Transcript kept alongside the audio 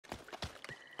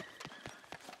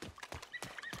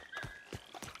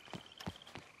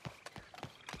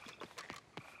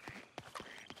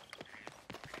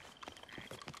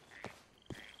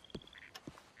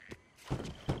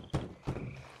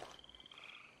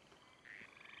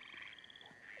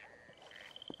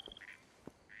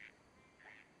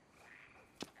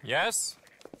Yes?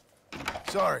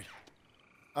 Sorry.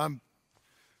 I've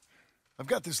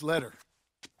got this letter.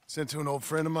 Sent to an old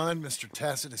friend of mine, Mr.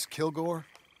 Tacitus Kilgore.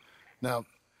 Now,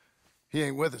 he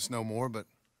ain't with us no more, but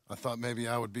I thought maybe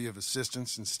I would be of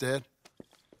assistance instead.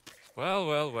 Well,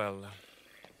 well, well.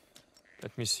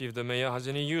 Let me see if the mayor has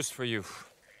any use for you.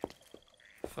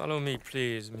 Follow me,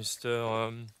 please,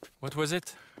 Mr. What was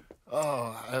it?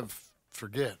 Oh, I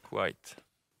forget. Quite.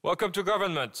 Welcome to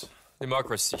government.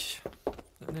 Democracy.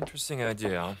 An interesting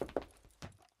idea, huh?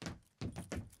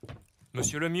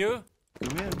 Monsieur Lemieux?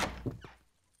 Come in.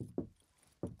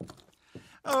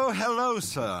 Oh, hello,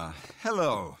 sir.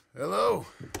 Hello. Hello.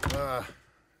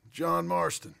 John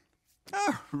Marston.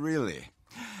 Oh, really?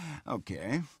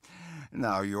 Okay.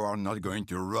 Now, you are not going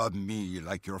to rub me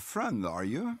like your friend, are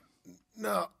you?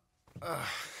 No.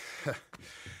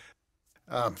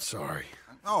 I'm sorry.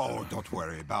 Oh, don't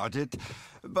worry about it.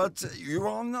 But you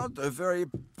are not a very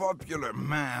popular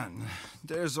man.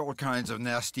 There's all kinds of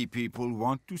nasty people who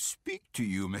want to speak to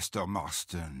you, Mr.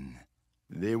 Marston.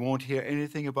 They won't hear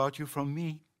anything about you from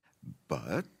me.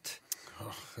 But...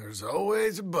 Oh, there's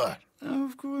always a but.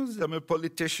 Of course, I'm a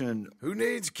politician. Who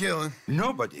needs killing?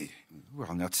 Nobody.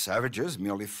 We're not savages,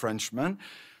 merely Frenchmen.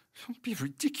 Don't be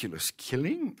ridiculous.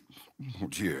 Killing? Oh,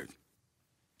 dear.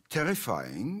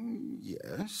 Terrifying,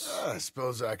 yes. I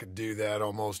suppose I could do that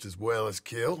almost as well as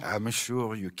kill. I'm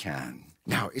sure you can.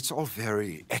 Now, it's all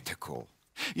very ethical.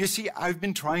 You see, I've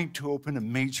been trying to open a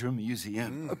major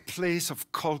museum, a place of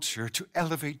culture to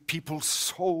elevate people's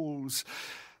souls.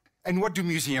 And what do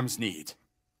museums need?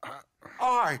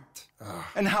 Art.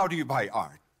 And how do you buy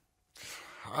art?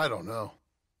 I don't know.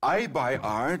 I buy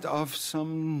art of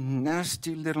some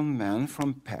nasty little man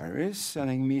from Paris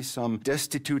selling me some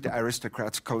destitute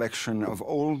aristocrat's collection of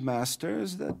old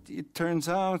masters that it turns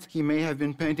out he may have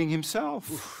been painting himself.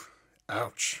 Oof.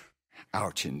 Ouch.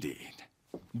 Ouch indeed.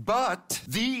 But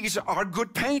these are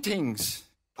good paintings.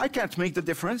 I can't make the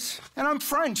difference, and I'm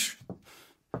French.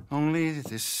 Only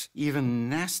this even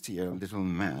nastier little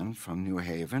man from New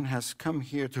Haven has come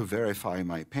here to verify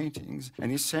my paintings, and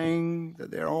he's saying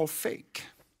that they're all fake.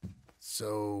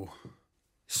 So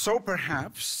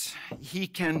perhaps he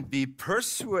can be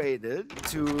persuaded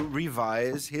to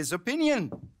revise his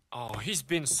opinion. Oh, he's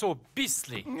been so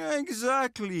beastly.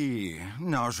 Exactly.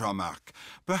 Now, Jean-Marc,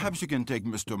 perhaps you can take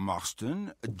Mr.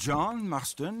 Marston, John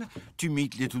Marston, to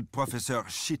meet little Professor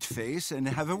Shitface and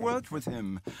have a word with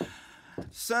him.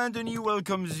 Saint-Denis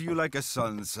welcomes you like a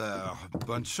son, sir.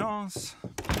 Bonne chance.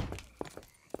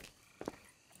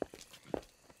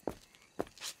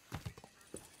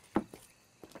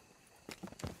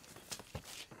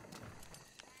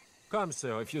 Come,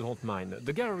 sir, if you don't mind.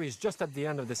 The gallery is just at the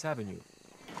end of this avenue.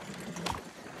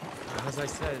 As I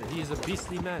said, he is a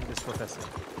beastly man, this professor.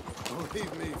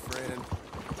 believe me, friend,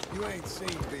 you ain't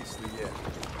seen beastly yet.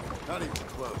 Not even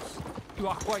close. You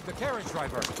are quite the carriage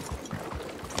driver.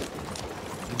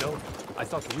 You know, I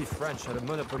thought we French had a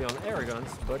monopoly on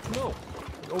arrogance, but no.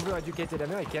 An overeducated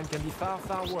American can be far,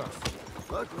 far worse.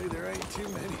 Luckily, there ain't too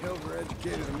many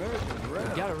overeducated Americans around.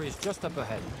 The gallery is just up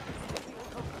ahead.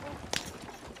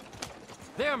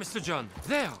 There, Mr. John,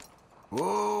 there!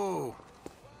 Whoa!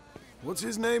 What's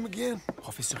his name again?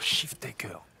 Professor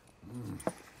Shiftaker.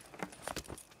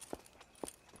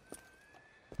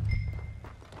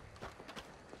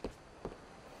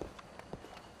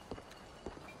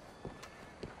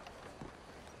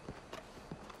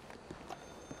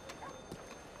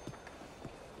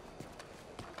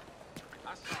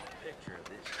 I saw a picture of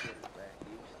this city back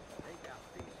east. They got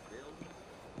these buildings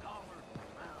taller than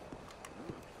a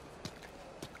mountain.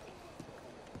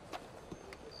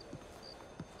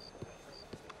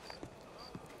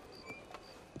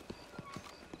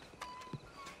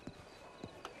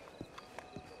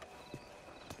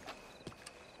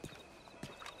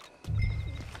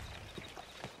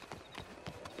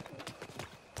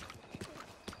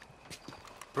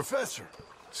 Professor,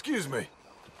 excuse me.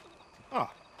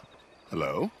 Ah,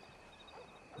 hello?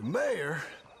 The mayor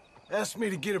asked me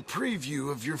to get a preview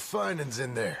of your findings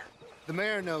in there. The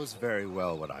mayor knows very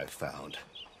well what I've found.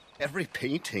 Every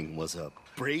painting was a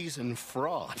brazen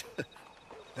fraud.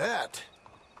 That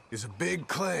is a big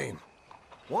claim.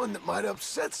 One that might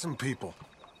upset some people.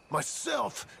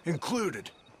 Myself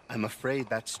included. I'm afraid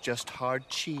that's just hard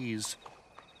cheese.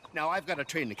 Now I've got a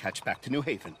train to catch back to New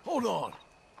Haven. Hold on.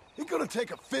 Ain't gonna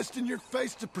take a fist in your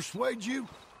face to persuade you?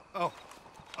 Oh,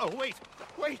 wait!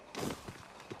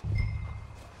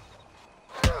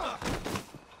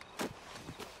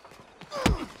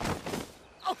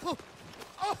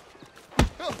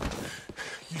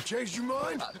 You changed your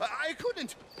mind? I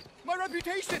couldn't! My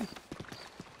reputation!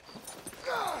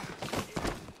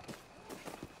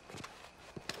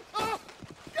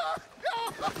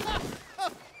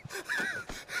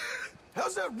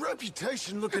 How's that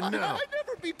reputation looking now? I'd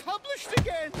never be published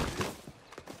again.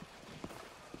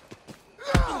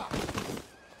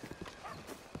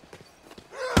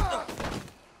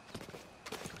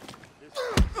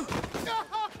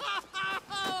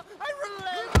 I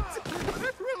relent.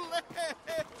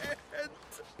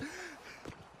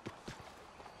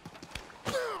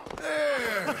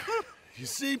 There. You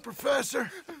see,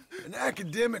 Professor? An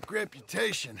academic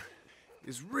reputation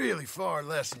is really far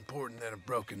less important than a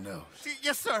broken nose.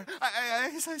 Yes, sir. I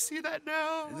see that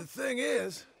now. And the thing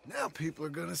is, now people are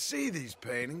gonna see these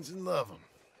paintings and love them.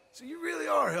 So you really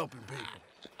are helping people.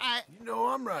 You know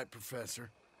I'm right,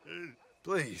 Professor.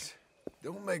 Please,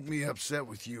 don't make me upset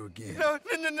with you again.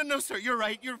 No, sir. You're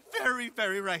right. You're very,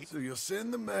 very right. So you'll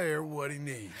send the mayor what he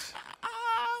needs.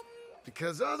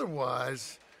 Because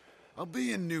otherwise, I'll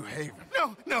be in New Haven.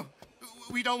 No.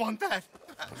 We don't want that.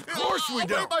 Of course we I'll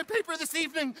don't. write my paper this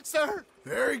evening, sir.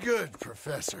 Very good,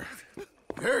 Professor.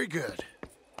 Very good.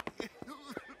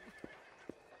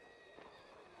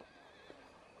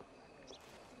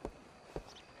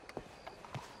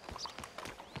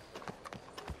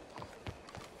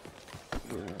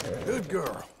 Good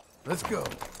girl. Let's go.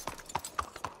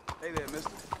 Hey there,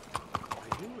 mister.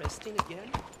 Are you resting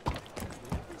again?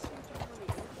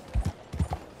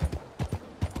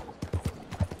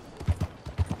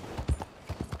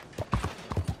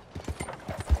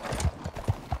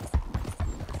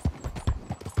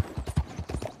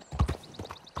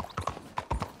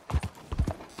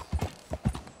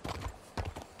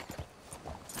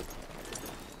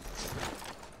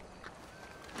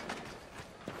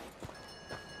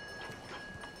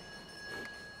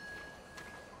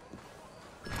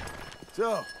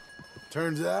 So,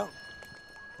 turns out,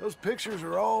 those pictures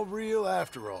are all real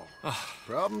after all.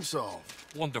 Problem solved.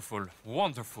 Wonderful,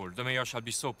 wonderful. The mayor shall be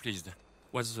so pleased.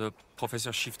 Was Professor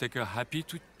Shiftaker happy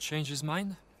to change his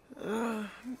mind?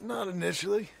 Not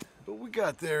initially, but we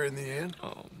got there in the end.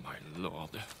 Oh, my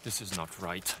lord. This is not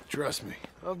right. Trust me,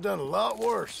 I've done a lot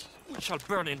worse. We shall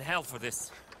burn in hell for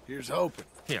this. Here's hoping.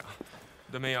 Here.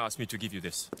 The mayor asked me to give you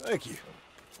this. Thank you.